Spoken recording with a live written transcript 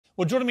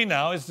Well, joining me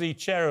now is the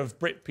chair of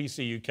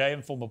BRITPAC UK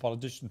and former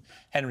politician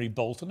Henry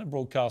Bolton and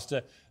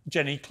broadcaster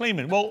Jenny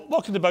Kleeman. Well,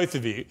 welcome to both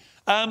of you.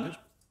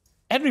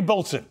 Henry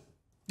Bolton,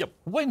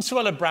 when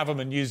Suella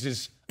Braverman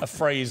uses a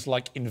phrase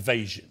like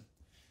invasion,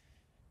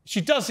 she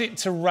does it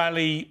to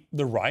rally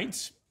the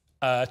right,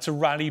 to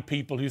rally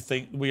people who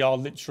think we are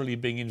literally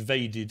being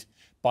invaded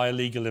by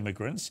illegal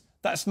immigrants.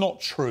 That's not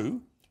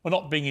true. We're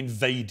not being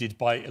invaded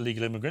by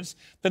illegal immigrants.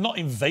 They're not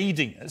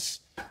invading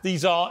us.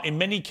 These are, in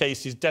many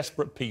cases,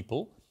 desperate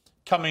people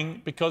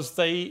coming because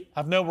they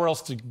have nowhere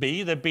else to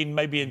be. They've been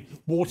maybe in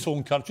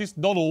war-torn countries.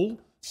 Not all.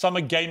 Some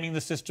are gaming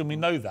the system, we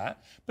know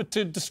that. But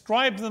to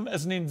describe them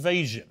as an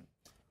invasion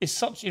is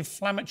such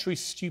inflammatory,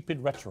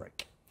 stupid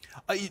rhetoric.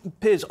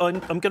 Piers, I'm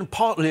going to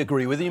partly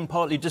agree with you and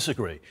partly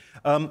disagree.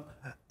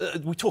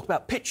 We talk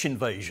about pitch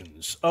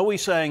invasions. Are we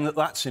saying that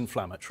that's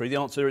inflammatory? The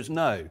answer is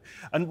no.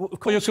 And of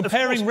course, well, you're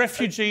comparing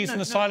refugees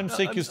and asylum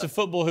seekers to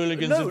football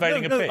hooligans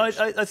invading a pitch.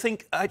 I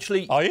think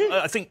actually... Are you?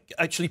 I think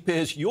actually,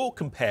 Piers, you're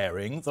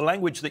comparing the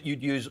language that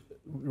you'd use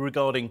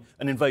regarding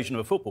an invasion of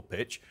a football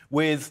pitch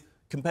with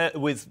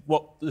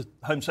what the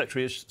Home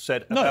Secretary has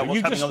said about what's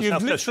happening on the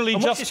South Coast. Literally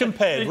just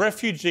compared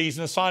refugees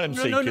and asylum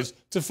seekers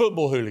to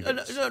football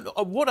hooligans.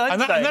 What I'm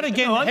saying... And that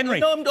again, Henry,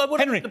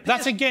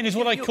 that again is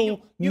what I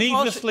call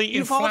needlessly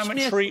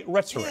inflammatory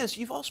rhetoric. Yes,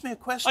 you've asked me a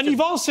question. And you've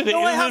answered it in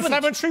an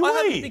inflammatory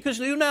way. Because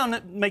you're now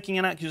making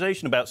an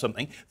accusation about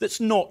something that's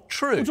not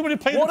true. Well, do you want me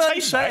to play the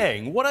tape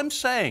back? What I'm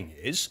saying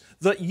is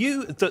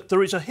that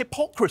there is a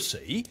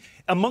hypocrisy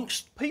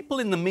amongst people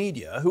in the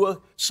media who are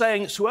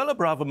saying Suella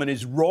Braverman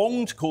is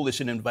wrong to call this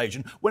an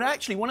invasion, when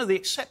actually one of the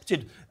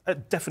accepted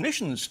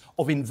definitions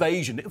of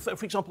invasion,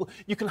 for example,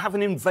 you can have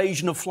an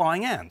invasion of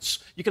flying ants.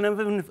 You can have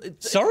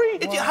Sorry?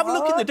 Have a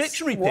look in the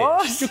dictionary,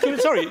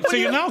 Piers. Sorry, so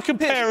you're now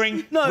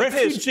comparing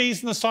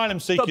refugees and asylum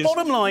seekers the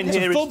bottom line to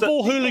here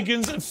football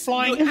hooligans and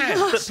flying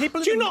ants. Do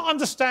you not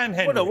understand,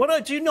 Henry? What I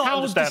do not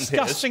understand,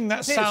 how disgusting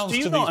that sounds to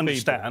these people? Do you not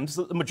understand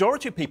that the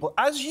majority of people,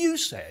 as you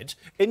said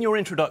in your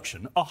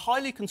introduction, are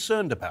highly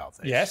concerned about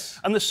this? Yes.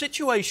 And the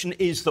situation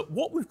is that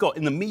what we've got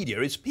in the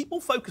media is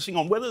people focusing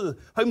on whether the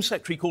Home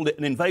Secretary called it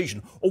an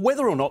invasion or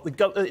whether or not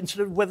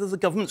instead of whether the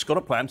government's got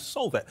a plan to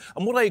solve it.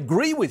 And what I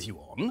agree with you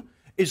on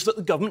is that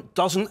the government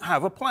doesn't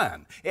have a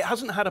plan. It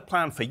hasn't had a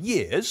plan for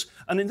years,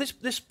 and in this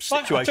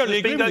situation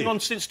has been going on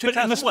since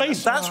 2001.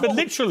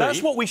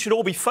 That's what we should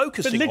all be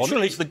focusing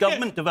on, is the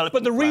government developing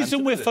But the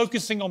reason we're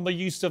focusing on the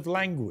use of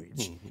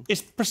language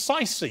is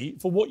precisely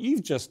for what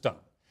you've just done.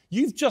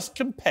 You've just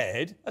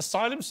compared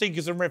asylum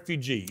seekers and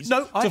refugees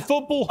to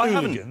football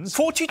hooligans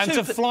and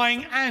to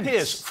flying ants.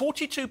 Piers,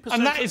 42%...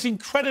 And that is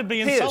incredibly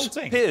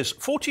insulting. Piers,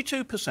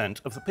 42%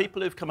 of the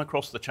people who've come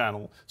across the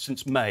Channel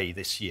since May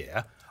this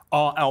year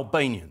are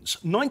Albanians,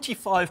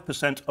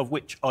 95% of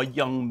which are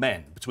young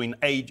men between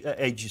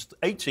ages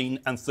 18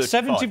 and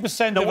 35.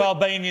 70% of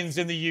Albanians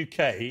in the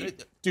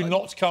UK do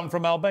not come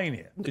from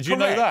Albania. Did you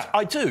know that?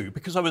 I do,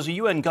 because I was a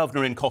UN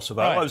governor in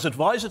Kosovo. I was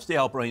advisor to the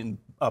Albanian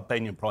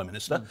Prime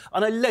Minister,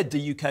 and I led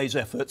the UK's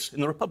efforts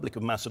in the Republic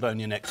of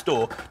Macedonia next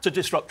door to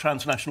disrupt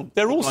transnational...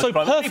 They're also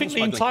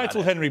perfectly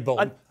entitled, Henry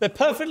Bolton. They're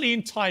perfectly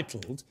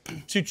entitled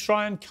to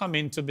try and come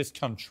into this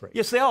country.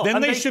 Yes, they are.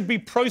 Then they should be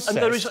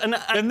processed.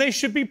 Then they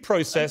should be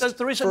processed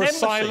for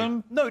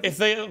asylum if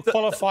they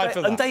qualify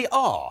for that. And they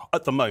are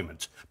at the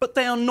moment. But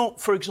they are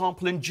not, for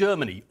example, in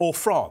Germany or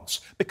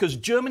France, because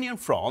Germany and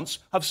France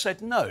have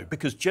said no,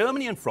 because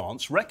Germany and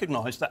France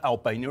recognise that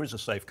Albania is a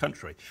safe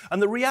country.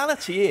 And the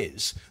reality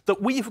is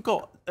that we've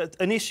got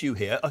an issue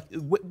here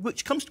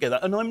which comes together,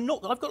 and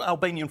I've got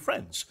Albanian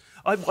friends.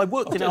 I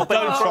worked in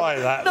Albania. Don't try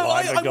that. No,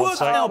 I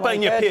worked in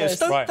Albania, Piers.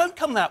 Don't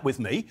come that with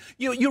me.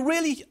 You're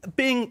really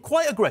being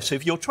quite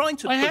aggressive. You're trying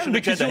to push an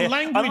agenda here.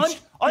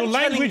 Your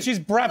language is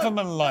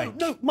Braverman-like.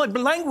 No, my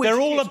language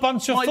They're all a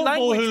bunch of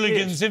football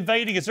hooligans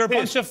invading us. They're a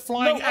bunch of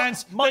flying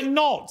ants. They're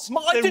not.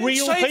 They're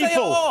real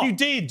people. You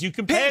did. You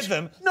compared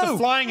them to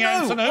flying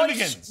ants and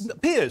hooligans.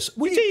 Piers,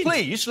 will you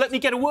please let me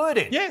get a word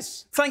in?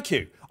 Yes. Thank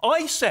you.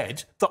 I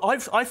said that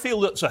I feel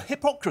that's a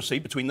hypocrisy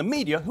between the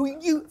media, who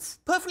are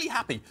perfectly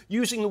happy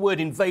using the word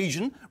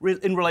invasion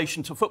in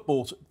relation to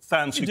football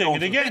fans who go on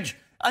the pitch.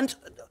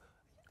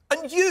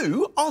 And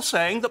you are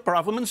saying that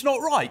Braverman's not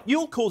right.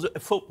 You'll call it a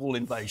football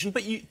invasion,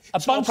 but you...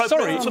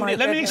 Sorry,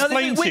 let me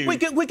explain to you.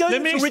 We're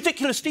going into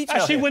ridiculous detail.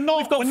 Actually, we're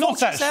not. We've got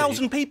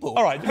 40,000 people.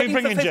 All right, let me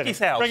bring in Jenny.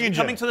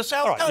 Coming to the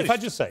South Coast. All right, if I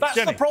just say, that's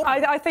Jenny, the problem.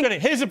 I think... Jenny,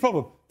 here's the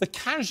problem. The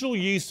casual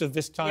use of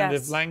this kind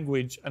of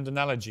language and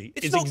analogy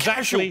is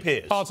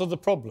exactly part of the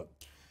problem.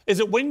 Is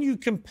that when you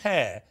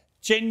compare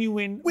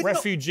genuine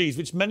refugees,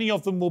 which many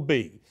of them will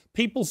be,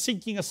 people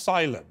seeking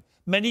asylum,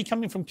 many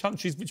coming from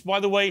countries which, by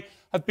the way,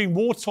 have been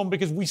war-torn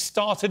because we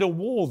started a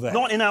war there.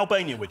 Not in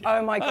Albania, would you?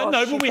 Oh, my God.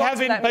 No, but we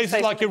have in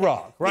places like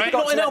Iraq, right?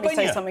 Not in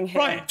Albania.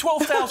 Right.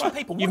 12,000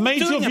 people. You've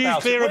made your views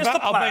clear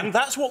about Albania.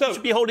 That's what we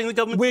should be holding the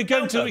government We're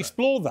going to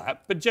explore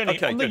that. But,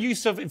 Jenny, on the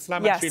use of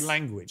inflammatory Yes.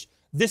 language,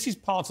 this is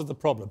part of the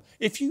problem.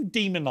 If you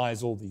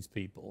demonise all these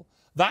people,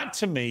 that,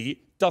 to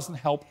me, doesn't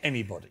help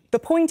anybody. The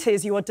point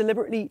is you are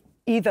deliberately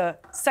either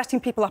setting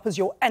people up as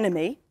your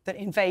enemy that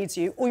invades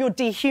you, or you're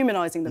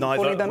dehumanising them,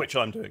 calling them which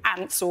I'm doing.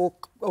 ants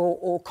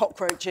or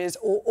cockroaches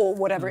or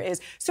whatever it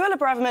is. Suella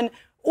Braverman,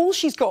 all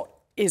she's got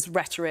is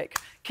rhetoric.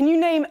 Can you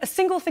name a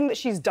single thing that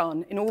she's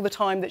done in all the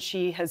time that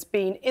she has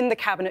been in the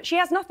cabinet? She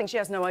has nothing. She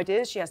has no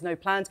ideas. She has no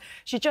plans.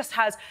 She just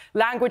has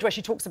language where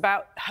she talks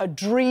about her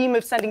dream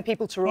of sending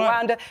people to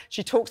Rwanda. Right.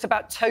 She talks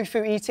about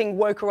tofu eating,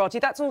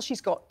 wokarati. That's all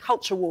she's got,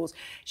 culture wars.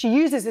 She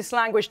uses this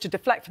language to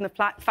deflect from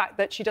the fact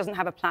that she doesn't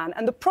have a plan.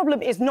 And the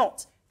problem is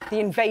not the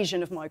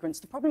invasion of migrants.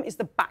 The problem is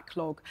the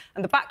backlog.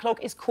 And the backlog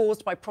is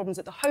caused by problems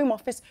at the Home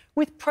Office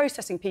with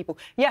processing people.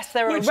 Yes,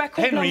 there are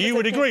record Henry, numbers you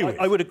would agree with?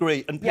 I would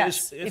agree. And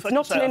yes, Piers, it's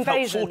not an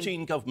invasion. I've helped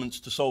 14 governments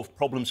to solve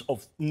problems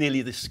of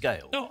nearly this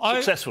scale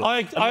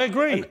successfully. I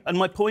agree. And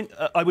my point,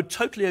 I would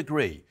totally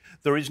agree.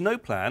 There is no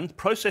plan, the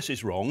process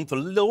is wrong, the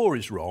law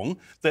is wrong,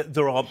 that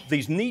there are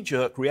these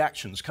knee-jerk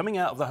reactions coming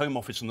out of the Home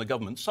Office and the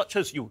government, such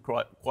as you were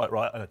quite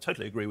right, and I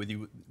totally agree with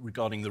you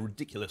regarding the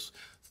ridiculous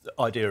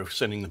idea of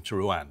sending them to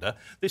Rwanda.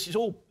 This is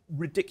all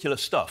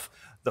ridiculous stuff.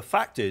 The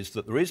fact is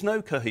that there is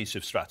no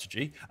cohesive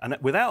strategy, and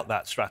without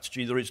that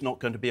strategy, there is not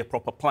going to be a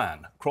proper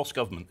plan across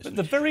government. But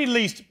the very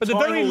least, but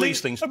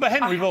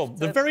Henry Bolton,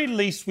 the very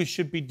least we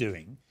should be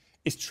doing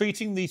is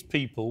treating these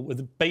people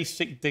with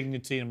basic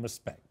dignity and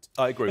respect.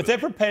 I agree. If they're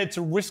prepared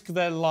to risk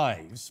their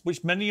lives,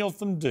 which many of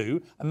them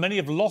do, and many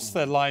have lost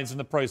their lives in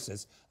the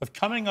process of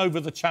coming over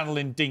the channel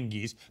in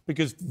dinghies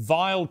because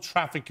vile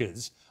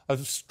traffickers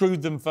have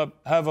screwed them for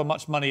however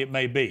much money it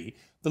may be,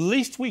 the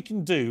least we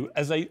can do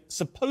as a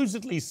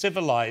supposedly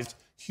civilised,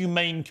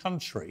 humane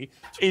country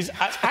is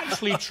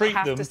actually treat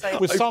them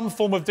with some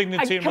form of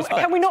dignity and respect.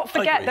 Can we not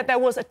forget that there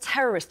was a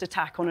terrorist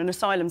attack on an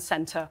asylum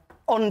centre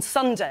on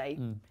Sunday?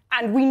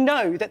 And we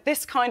know that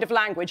this kind of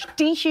language,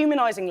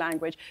 dehumanising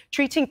language,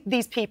 treating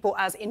these people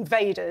as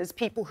invaders,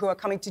 people who are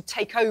coming to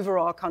take over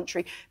our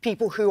country,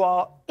 people who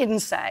are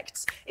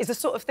insects, is the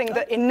sort of thing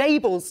that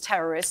enables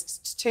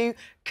terrorists to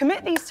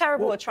commit these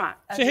terrible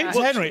attacks. So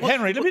Henry,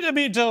 let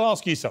me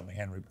ask you something,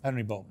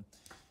 Henry Bolton.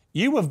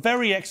 You were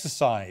very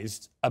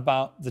exercised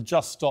about the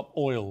Just Stop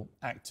Oil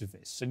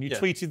activists, and you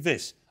tweeted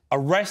this: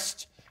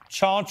 arrest,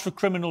 charge for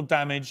criminal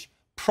damage,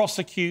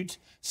 prosecute,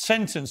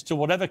 sentence to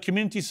whatever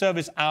community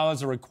service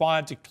hours are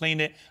required to clean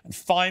it, and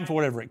fine for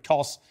whatever it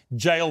costs,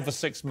 jail for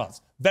 6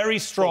 months. Very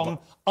strong,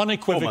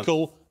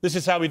 unequivocal. This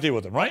is how we deal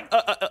with them, right?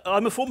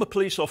 I'm a former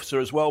police officer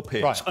as well,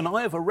 Piers, and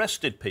I have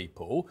arrested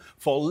people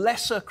for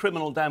lesser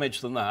criminal damage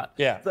than that.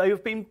 Yeah.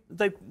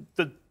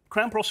 The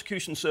Crown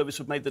Prosecution Service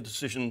have made the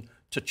decision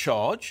to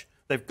charge.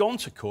 They've gone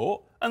to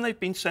court and they've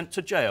been sent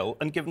to jail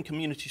and given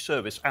community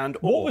service and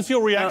What was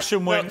your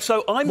reaction when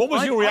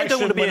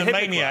a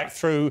maniac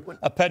threw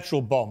a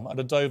petrol bomb at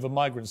a Dover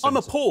migrant centre? I'm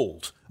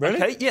appalled.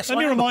 Really? Okay, yes, Let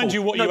me remind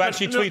you what you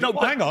actually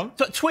tweeted. Hang on.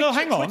 Twitter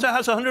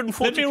has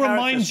 140 Let me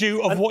remind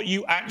you of what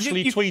you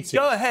actually tweeted.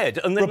 Go ahead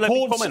and then let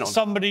me comment on it. Reports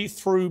somebody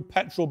threw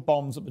petrol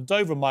bombs at the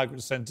Dover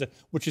migrant centre,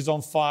 which is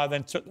on fire,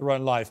 then took their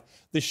own life.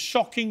 This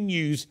shocking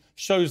news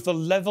shows the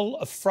level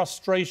of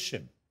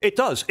frustration. It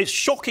does. It's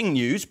shocking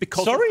news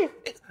because... Sorry?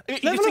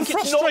 Level of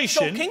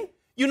frustration?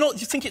 You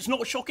think it's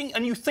not shocking,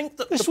 and you think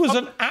that this was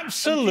an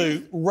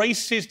absolute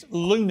racist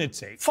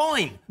lunatic.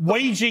 Fine,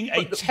 waging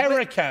a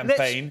terror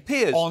campaign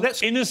on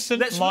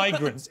innocent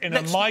migrants in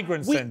a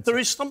migrant centre. There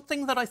is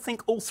something that I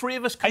think all three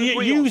of us can agree on.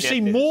 And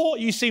yet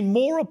you seem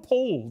more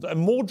appalled and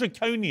more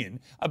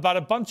draconian about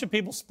a bunch of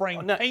people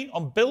spraying paint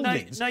on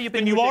buildings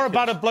than you are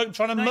about a bloke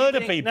trying to murder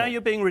people. Now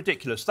you're being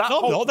ridiculous.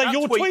 No, they're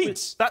your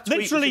tweets.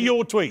 Literally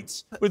your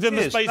tweets within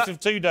the space of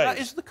 2 days. That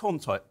is the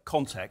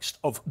context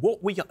of what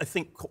I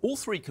think all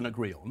three can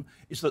agree on,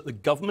 is that the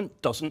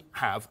government doesn't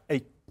have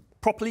a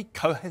properly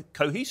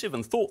cohesive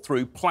and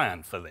thought-through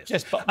plan for this.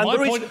 Yes, but and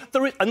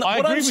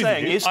what I'm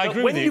saying is that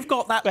when you've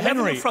got that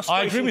level of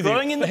frustration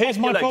growing in the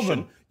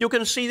population, you're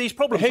going to see these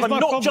problems. I'm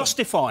not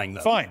justifying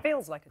them. Fine. It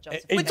feels like a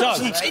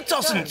justification. It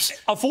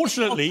doesn't.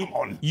 Unfortunately,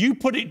 you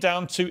put it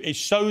down to it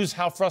shows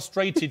how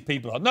frustrated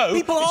people are. No,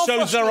 it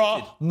shows there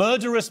are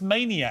murderous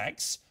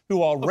maniacs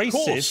who are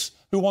racist,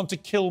 who want to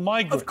kill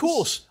migrants. Of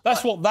course.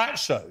 That's what that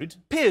showed.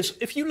 Piers,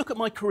 if you look at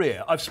my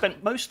career, I've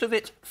spent most of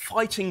it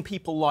fighting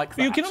people like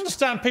that. You can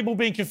understand people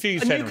being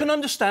confused, and Henry. You can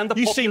understand the...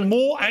 You seem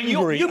more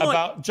angry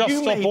about Just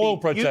Stop Oil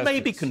protesters. You may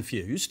be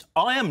confused.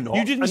 I am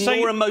not,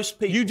 nor are most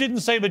people. You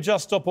didn't say the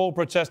Just Stop Oil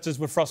protesters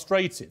were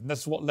frustrated, and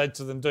that's what led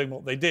to them doing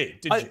what they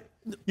did you?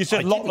 You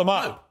said lock them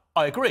up.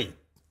 No, I agree.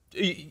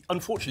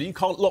 Unfortunately, you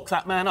can't lock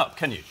that man up,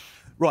 can you?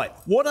 Right.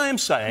 What I am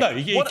saying... No,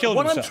 he killed himself.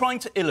 What I'm trying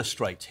to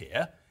illustrate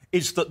here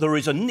is that there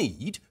is a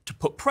need to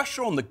put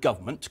pressure on the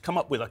government to come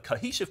up with a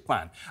cohesive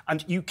plan.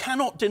 And you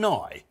cannot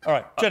deny... All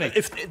right, Jenny...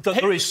 that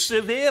there is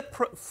severe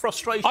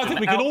frustration. I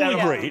think we can all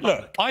agree...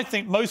 Look, I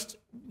think most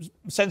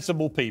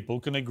sensible people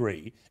can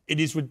agree it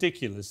is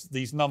ridiculous,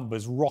 these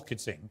numbers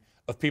rocketing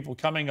of people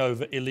coming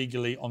over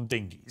illegally on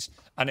dinghies,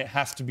 and it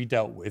has to be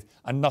dealt with,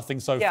 and nothing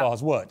so far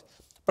has worked.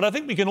 But I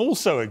think we can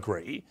also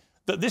agree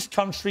that this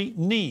country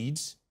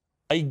needs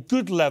a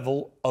good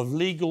level of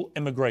legal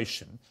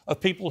immigration, of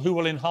people who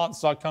will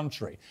enhance our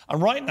country.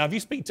 And right now, if you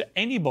speak to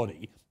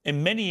anybody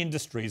in many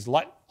industries,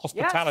 like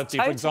hospitality,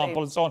 Yes, for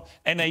example, and so on,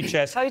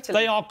 NHS, Totally.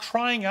 they are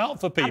crying out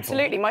for people.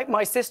 Absolutely.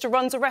 My sister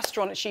runs a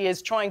restaurant. She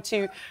is trying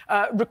to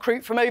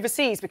recruit from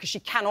overseas because she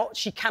cannot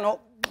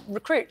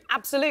recruit.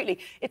 Absolutely.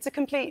 It's a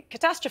complete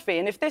catastrophe.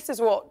 And if this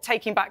is what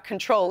taking back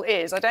control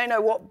is, I don't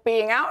know what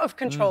being out of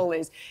control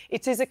is.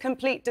 It is a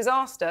complete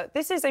disaster.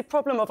 This is a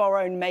problem of our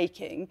own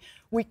making.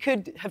 We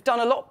could have done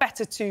a lot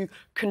better to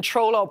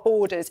control our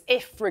borders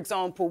if, for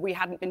example, we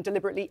hadn't been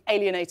deliberately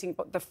alienating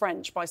the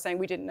French by saying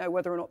we didn't know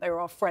whether or not they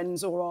were our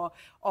friends or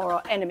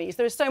our enemies.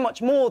 There is so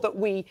much more that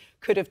we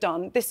could have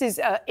done. This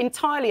is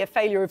entirely a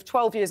failure of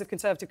 12 years of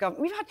Conservative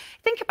government.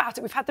 Think about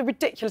it, we've had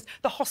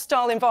the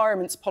hostile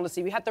environments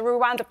policy, we had the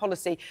Rwanda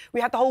policy,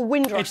 we had the whole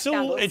Windrush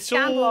scandal,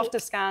 scandal after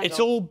scandal. It's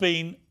all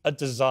been a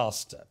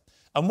disaster.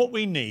 And what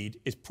we need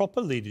is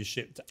proper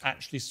leadership to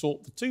actually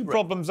sort the two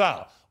problems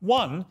out.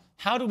 One,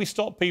 how do we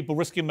stop people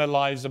risking their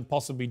lives and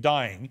possibly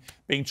dying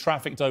being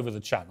trafficked over the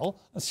channel?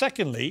 And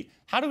secondly,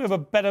 how do we have a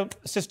better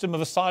system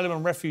of asylum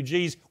and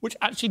refugees which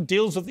actually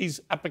deals with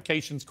these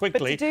applications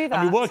quickly? But to do that,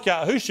 and we work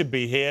out who should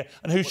be here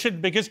and who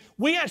shouldn't, because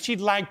we actually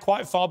lag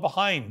quite far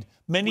behind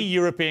many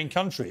European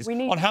countries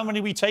on how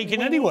many we take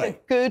in anyway.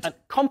 We need a good,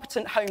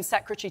 competent Home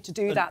Secretary to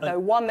do that, though,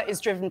 one that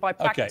is driven by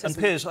pragmatism. And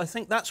Piers, I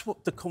think that's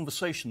what the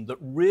conversation that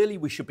really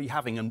we should be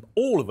having, and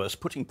all of us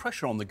putting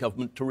pressure on the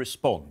government to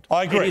respond.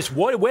 I agree. It is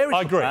where is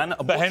I the agree. plan, and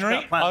but what's Henry,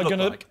 that plan I'm look going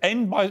to like?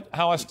 end by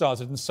how I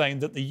started in saying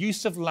that the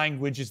use of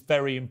language is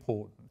very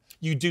important.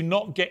 You do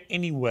not get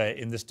anywhere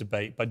in this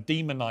debate by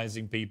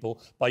demonising people,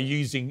 by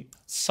using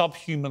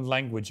subhuman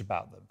language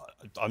about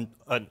them.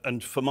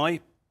 And for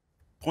my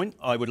point,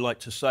 I would like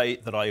to say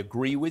that I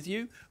agree with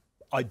you.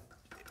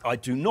 I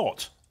do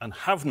not and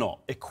have not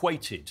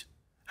equated,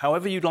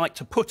 however you'd like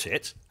to put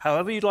it,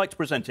 however you'd like to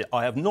present it,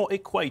 I have not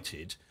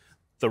equated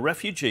the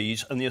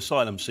refugees and the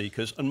asylum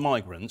seekers and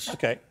migrants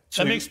Okay.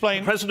 to Let me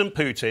explain. President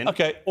Putin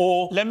Okay.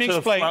 or let me to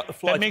explain.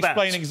 flight Let me bans.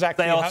 explain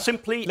exactly. They are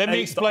simply let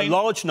me explain, a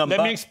large number,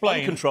 let me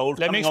explain, uncontrolled,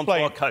 let me coming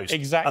explain onto our coast.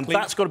 Exactly. And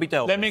that's got to be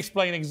dealt with. Let me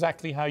explain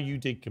exactly how you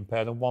did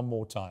compare them one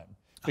more time.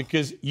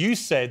 Because you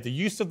said the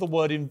use of the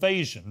word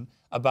invasion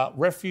about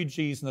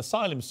refugees and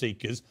asylum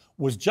seekers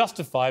was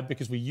justified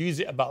because we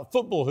use it about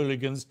football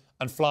hooligans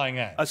and flying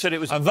ants. I said it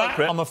was and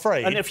appropriate. that, I'm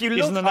afraid, and if you is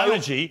look, an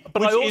analogy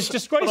is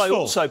disgraceful. But I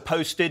also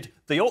posted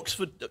the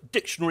Oxford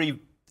Dictionary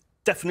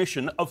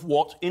definition of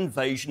what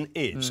invasion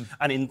is.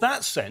 And in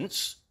that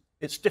sense,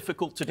 it's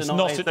difficult to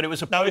deny that it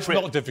was appropriate. No,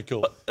 it's not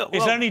difficult.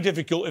 It's only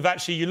difficult if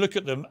actually you look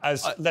at them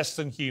as less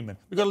than human.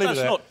 We've got to leave it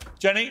there.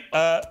 Jenny,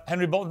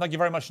 Henry Bolton, thank you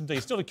very much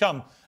indeed. Still to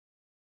come,